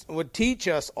Ghost would teach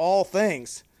us all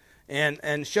things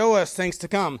and show us things to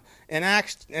come. In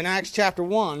Acts chapter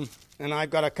 1, and I've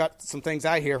got to cut some things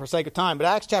out here for sake of time, but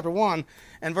Acts chapter 1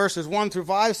 and verses 1 through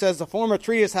 5 says, "The former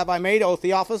treatise have I made, O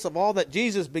Theophilus, of all that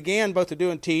Jesus began both to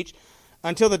do and teach,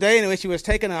 until the day in which he was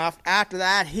taken up. After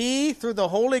that, he, through the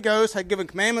Holy Ghost, had given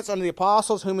commandments unto the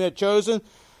apostles whom he had chosen,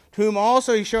 to whom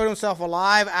also he showed himself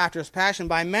alive after his passion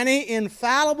by many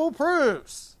infallible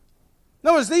proofs."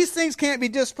 Notice, these things can't be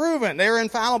disproven. They're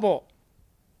infallible.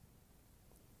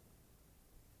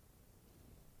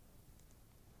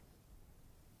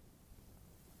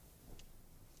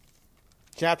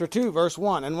 Chapter 2, verse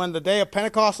 1, "And when the day of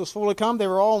Pentecost was fully come, they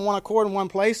were all in one accord in one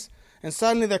place. And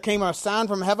suddenly there came a sound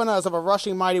from heaven as of a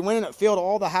rushing mighty wind, and it filled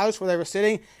all the house where they were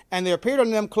sitting. And there appeared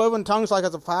unto them cloven tongues like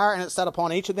as of fire, and it sat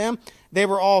upon each of them. They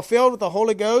were all filled with the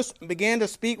Holy Ghost, and began to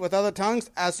speak with other tongues,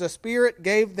 as the Spirit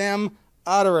gave them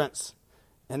utterance.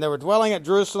 And there were dwelling at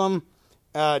Jerusalem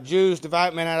Jews,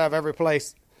 devout men out of every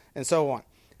place," and so on.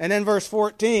 And then verse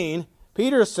 14,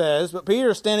 Peter says, "But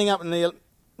Peter, standing up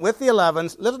with the 11,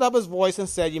 lifted up his voice and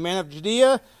said, Ye men of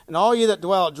Judea, and all ye that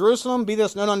dwell at Jerusalem, be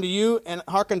this known unto you, and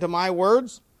hearken to my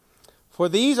words. For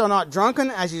these are not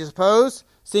drunken, as ye suppose,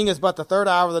 seeing it is but the third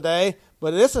hour of the day.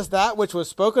 But this is that which was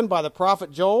spoken by the prophet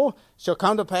Joel, shall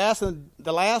come to pass in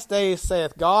the last days,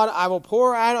 saith God, I will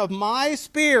pour out of my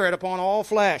Spirit upon all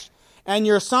flesh, and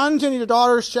your sons and your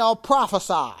daughters shall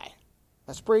prophesy."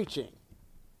 That's preaching.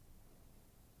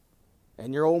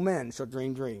 "And your old men shall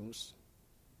dream dreams."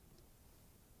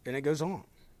 And it goes on.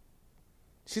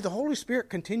 See, the Holy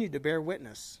Spirit continued to bear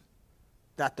witness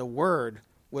that the Word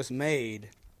was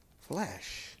made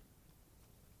flesh.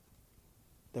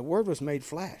 The Word was made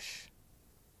flesh.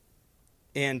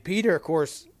 And Peter, of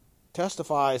course,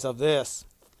 testifies of this,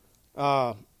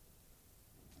 that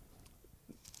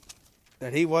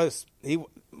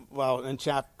in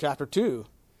chapter 2,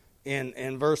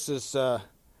 in verses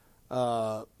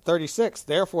 36,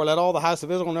 "Therefore let all the house of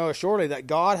Israel know assuredly that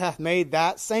God hath made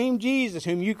that same Jesus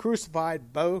whom you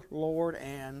crucified both Lord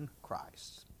and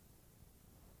Christ."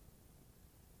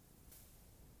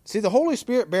 See, the Holy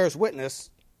Spirit bears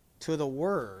witness to the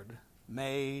Word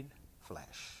made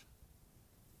flesh.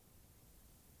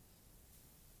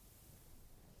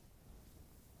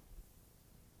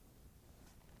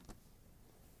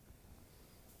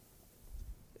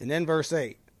 And then verse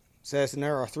 8 says, "And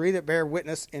there are three that bear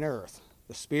witness in earth,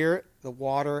 the Spirit, the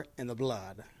water, and the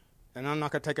blood." And I'm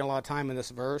not going to take a lot of time in this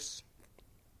verse,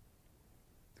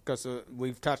 because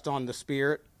we've touched on the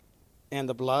Spirit and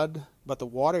the blood. But the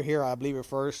water here, I believe,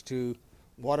 refers to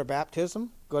water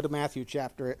baptism. Go to Matthew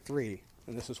chapter 3,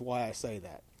 and this is why I say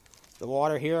that. The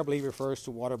water here, I believe, refers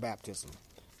to water baptism.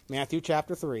 Matthew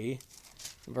chapter 3,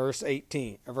 verse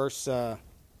 15.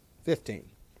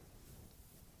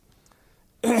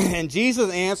 "And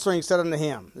Jesus answering said unto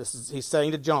him," he's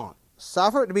saying to John,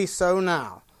 "Suffer it to be so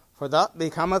now, for that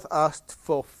becometh us to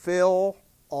fulfill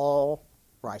all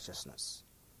righteousness."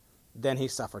 Then he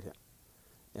suffered him.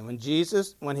 And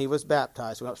when he was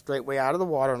baptized, went up straightway out of the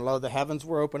water, and lo, the heavens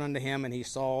were opened unto him, and he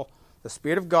saw the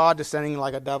Spirit of God descending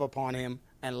like a dove upon him,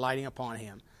 and lighting upon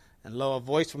him. And lo, a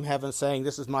voice from heaven saying,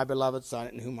 This is my beloved Son,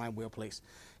 in whom I will please.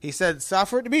 He said,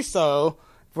 "Suffer it to be so,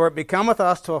 for it becometh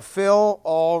us to fulfill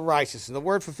all righteousness." The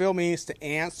word fulfill means to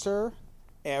answer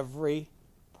every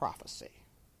prophecy,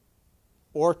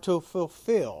 or to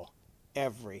fulfill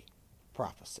every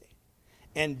prophecy.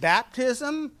 In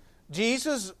baptism,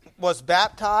 Jesus was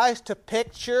baptized to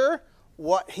picture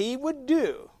what he would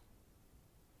do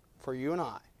for you and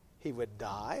I. He would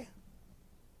die,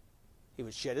 he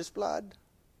would shed his blood,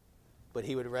 but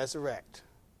he would resurrect.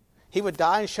 He would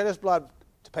die and shed his blood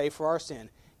to pay for our sin.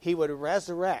 he would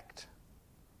resurrect,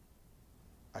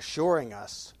 assuring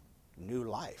us new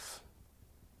life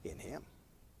in him.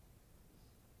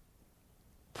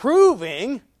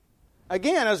 Proving,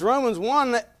 again, as Romans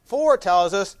 1:4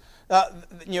 tells us,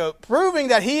 proving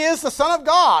that he is the Son of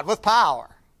God with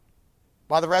power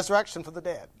by the resurrection from the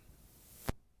dead.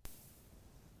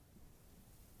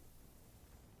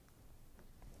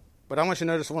 But I want you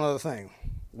to notice one other thing.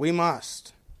 We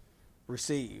must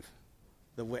receive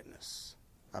the witness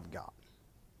of God.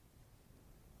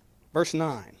 Verse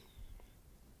 9.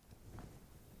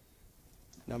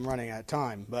 Now I'm running out of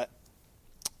time, but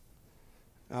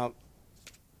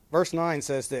verse 9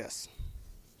 says this.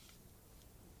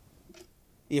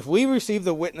 If we receive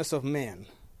the witness of men,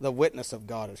 the witness of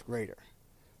God is greater.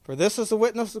 For this is the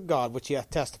witness of God which he hath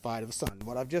testified of the Son.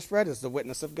 What I've just read is the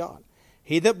witness of God.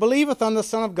 He that believeth on the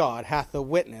Son of God hath the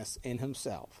witness in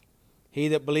himself. He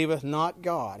that believeth not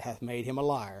God hath made him a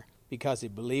liar, because he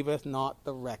believeth not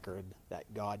the record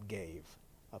that God gave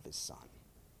of his Son.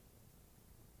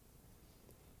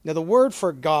 Now the word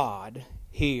for God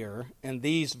here in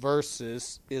these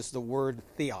verses is the word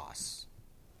theos.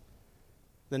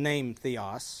 The name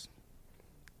theos.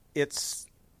 It's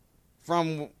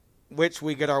from which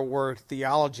we get our word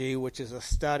theology, which is a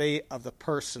study of the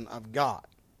person of God.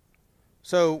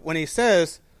 So when he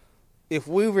says, if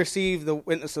we receive the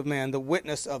witness of man, the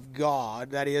witness of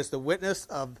God, that is the witness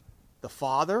of the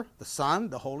Father, the Son,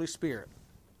 the Holy Spirit.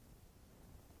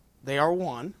 They are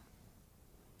one.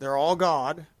 They're all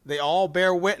God. They all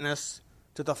bear witness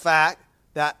to the fact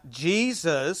that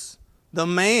Jesus, the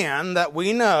man that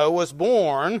we know was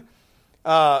born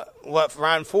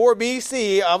around 4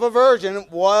 BC of a virgin,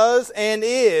 was and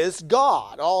is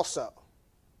God also.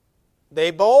 They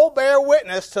both bear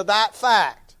witness to that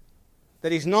fact,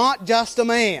 that he's not just a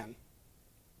man.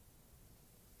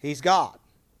 He's God.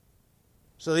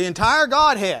 So the entire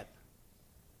Godhead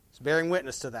is bearing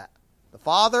witness to that. The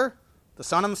Father, the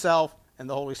Son himself, and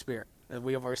the Holy Spirit.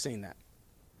 We have already seen that.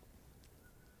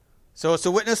 So it's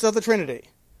the witness of the Trinity.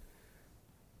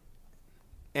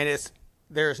 And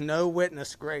there's no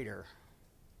witness greater.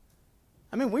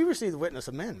 I mean, we receive the witness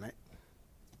of men, mate.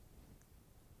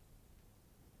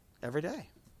 Every day.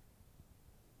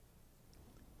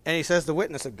 And he says the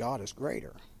witness of God is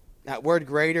greater. That word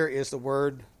greater is the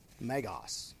word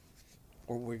megos.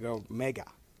 Or we go mega.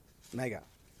 Mega.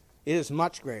 It is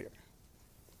much greater.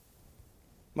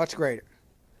 Much greater.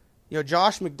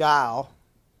 Josh McDowell,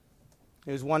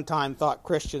 who one time thought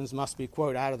Christians must be,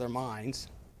 quote, out of their minds,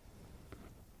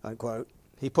 unquote.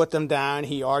 He put them down.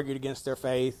 He argued against their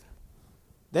faith.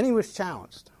 Then he was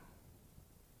challenged.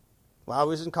 While he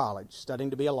was in college, studying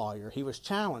to be a lawyer, he was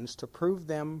challenged to prove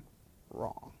them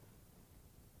wrong.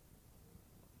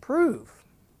 Prove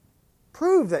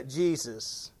that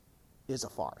Jesus is a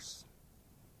farce.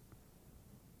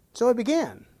 So he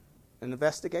began an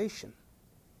investigation.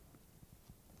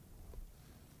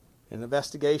 An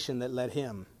investigation that led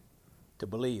him to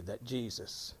believe that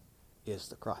Jesus is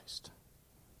the Christ,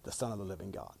 the Son of the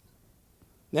living God.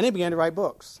 Then he began to write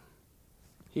books.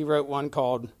 He wrote one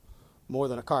called More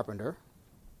Than a Carpenter.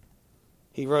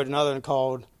 He wrote another one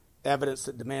called Evidence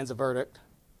That Demands a Verdict.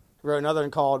 He wrote another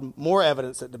one called More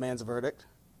Evidence That Demands a Verdict.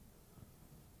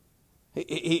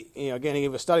 Again, he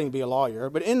was studying to be a lawyer.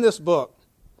 But in this book,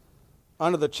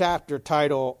 under the chapter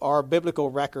title, Are Biblical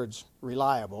Records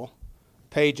Reliable?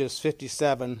 Pages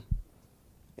 57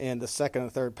 in the second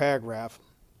and third paragraph,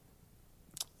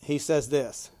 he says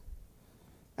this.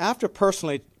 After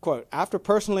personally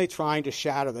trying to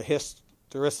shatter the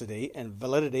historicity and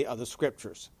validity of the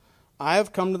Scriptures, I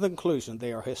have come to the conclusion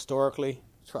they are historically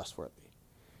trustworthy.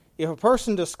 If a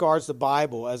person discards the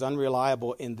Bible as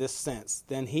unreliable in this sense,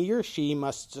 then he or she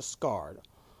must discard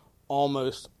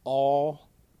almost all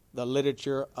the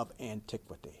literature of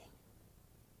antiquity.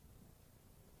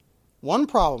 One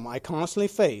problem I constantly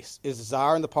face is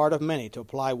desire on the part of many to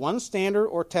apply one standard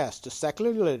or test to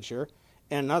secular literature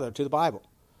and another to the Bible.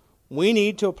 We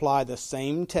need to apply the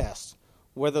same test,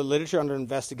 whether the literature under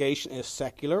investigation is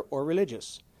secular or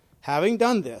religious. Having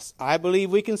done this, I believe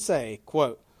we can say,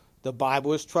 quote, the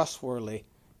Bible is trustworthy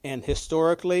and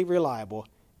historically reliable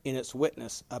in its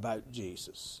witness about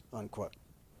Jesus, unquote.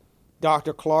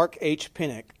 Dr. Clark H.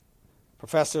 Pinnock,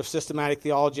 professor of systematic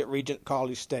theology at Regent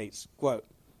College, states, quote,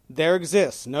 there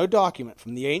exists no document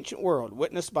from the ancient world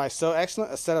witnessed by so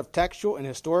excellent a set of textual and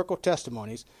historical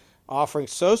testimonies, offering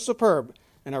so superb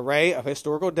an array of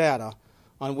historical data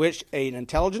on which an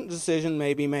intelligent decision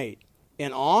may be made.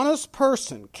 An honest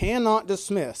person cannot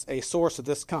dismiss a source of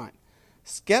this kind.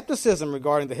 Skepticism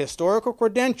regarding the historical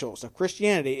credentials of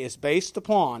Christianity is based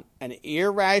upon an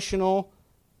irrational,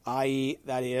 i.e.,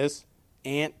 that is,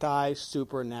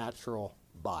 anti-supernatural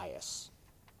bias,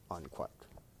 unquote.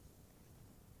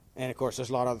 And of course, there's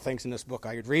a lot of other things in this book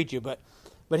I could read you, but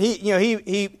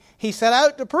he set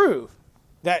out to prove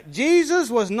that Jesus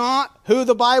was not who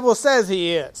the Bible says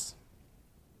he is.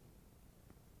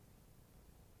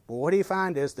 But what he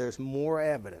found is there's more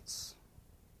evidence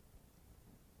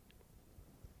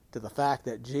to the fact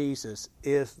that Jesus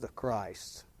is the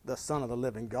Christ, the Son of the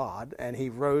living God, and he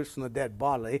rose from the dead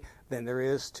bodily than there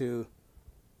is to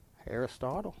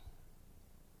Aristotle.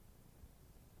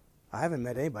 I haven't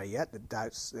met anybody yet that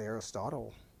doubts that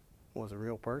Aristotle was a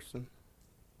real person.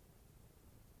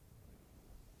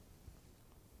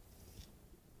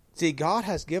 See, God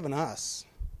has given us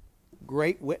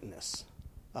great witness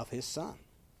of his Son.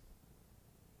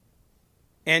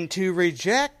 And to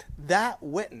reject that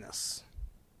witness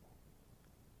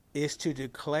is to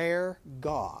declare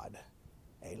God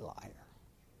a liar.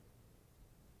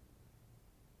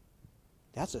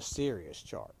 That's a serious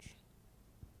charge.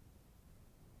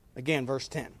 Again, verse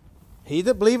 10. He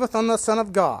that believeth on the Son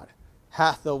of God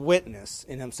hath the witness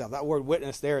in himself. That word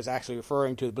witness there is actually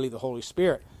referring to the Holy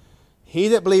Spirit. He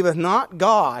that believeth not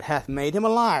God hath made him a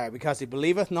liar, because he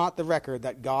believeth not the record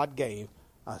that God gave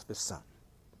of his Son.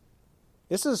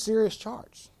 This is a serious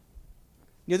charge.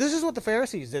 This is what the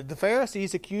Pharisees did. The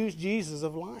Pharisees accused Jesus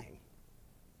of lying.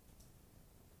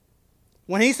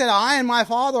 When he said, I and my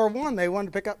Father are one, they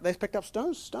picked up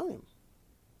stones to stone him.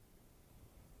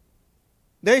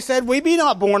 They said, we be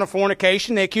not born of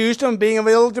fornication. They accused him of being an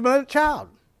illegitimate child.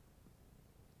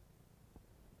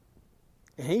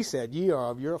 And he said, ye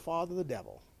are of your father the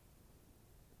devil,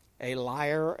 a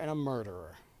liar and a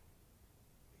murderer.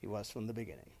 He was from the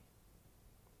beginning.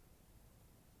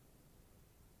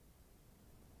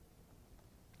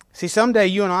 See, someday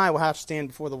you and I will have to stand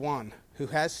before the one who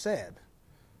has said,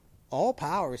 all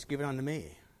power is given unto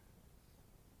me.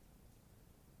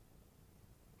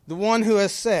 The one who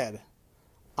has said,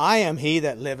 I am he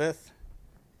that liveth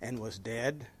and was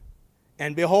dead,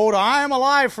 and behold, I am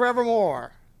alive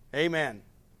forevermore. Amen.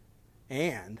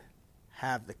 And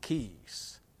have the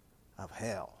keys of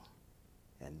hell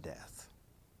and death.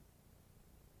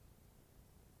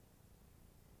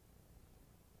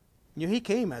 He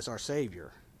came as our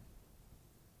Savior.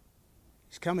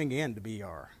 He's coming in to be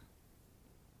our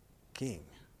King,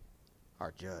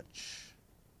 our Judge.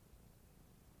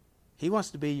 He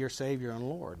wants to be your Savior and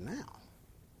Lord now.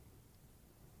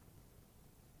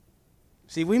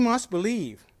 See, we must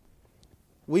believe.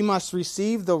 We must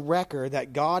receive the record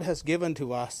that God has given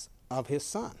to us of his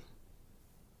Son.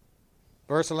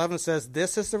 Verse 11 says,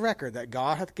 this is the record that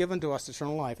God hath given to us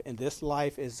eternal life, and this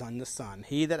life is in the Son.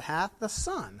 He that hath the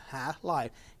Son hath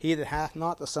life. He that hath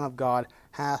not the Son of God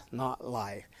hath not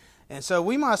life. And so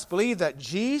we must believe that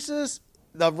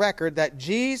the record that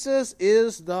Jesus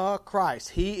is the Christ.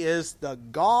 He is the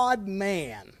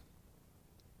God-man.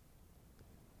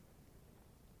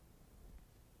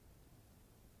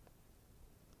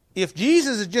 If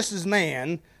Jesus is just as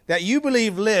man that you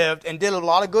believe lived and did a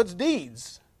lot of good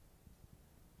deeds,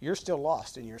 you're still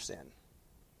lost in your sin.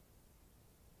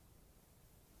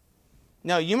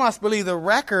 No, you must believe the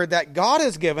record that God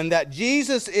has given, that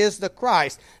Jesus is the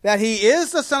Christ, that he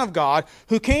is the Son of God,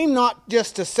 who came not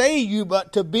just to save you,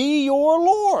 but to be your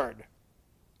Lord.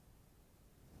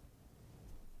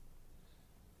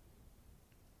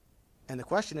 And the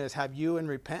question is, have you in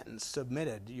repentance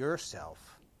submitted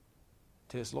yourself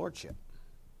to his lordship?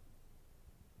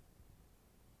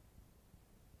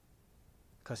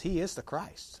 Because he is the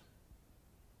Christ.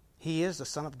 He is the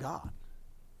Son of God.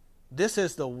 This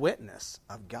is the witness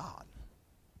of God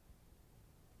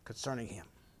concerning him.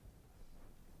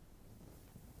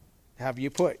 Have you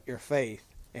put your faith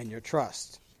and your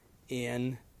trust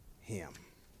in him?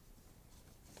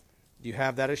 Do you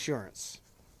have that assurance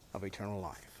of eternal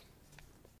life?